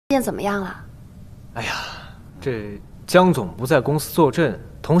现怎么样了？哎呀，这江总不在公司坐镇，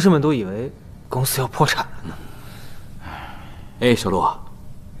同事们都以为公司要破产了呢。哎，小陆，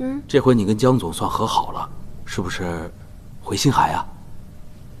这回你跟江总算和好了，是不是回星海啊？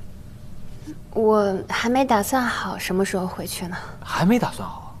我还没打算好什么时候回去呢。还没打算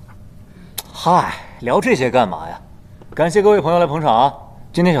好。嗨，聊这些干嘛呀？感谢各位朋友来捧场啊！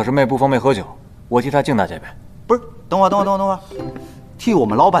今天小师妹不方便喝酒，我替她敬大家一杯。不是，等会儿，替我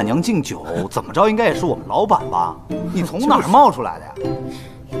们老板娘敬酒，怎么着应该也是我们老板吧？你从哪儿冒出来的呀？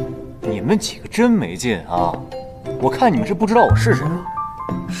你们几个真没劲啊！我看你们是不知道我是谁。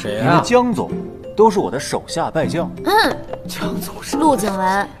谁你们江总都是我的手下败将。江总是陆景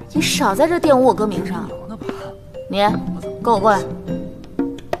文，你少在这玷污我歌名上。你跟我过来。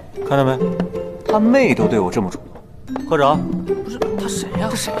看到没？他妹都对我这么主动。喝着。不是他谁呀？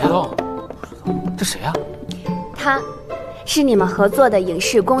这谁呀？这谁呀？他是你们合作的影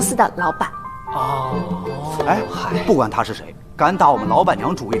视公司的老板。哦，哎，不管他是谁，敢打我们老板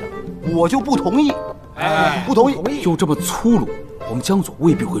娘主意的，我就不同意。哎，不同意。就这么粗鲁，我们江总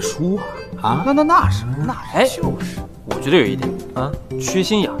未必会输啊！啊，那是，哎，就是，我觉得有一点啊，缺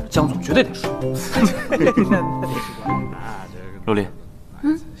心眼儿，江总绝对得输。陆离，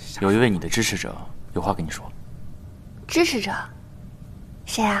有一位你的支持者有话跟你说。支持者？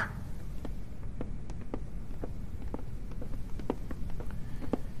谁啊？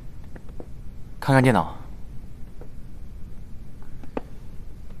看看电脑。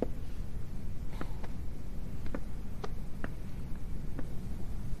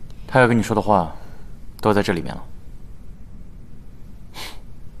他要跟你说的话，都在这里面了。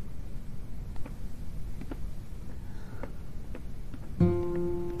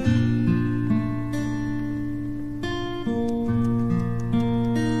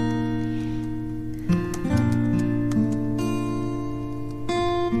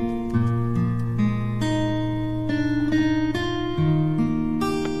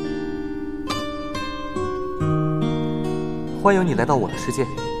欢迎你来到我的世界，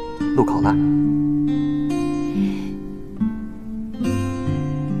陆考拉。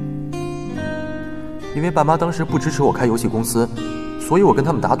因为爸妈当时不支持我开游戏公司，所以我跟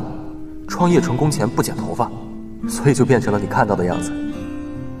他们打赌，创业成功前不剪头发，所以就变成了你看到的样子。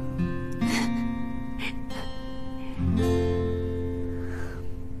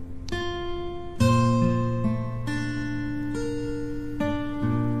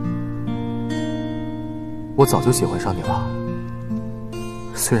我早就喜欢上你了，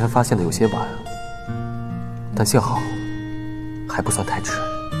虽然发现的有些晚，但幸好还不算太迟。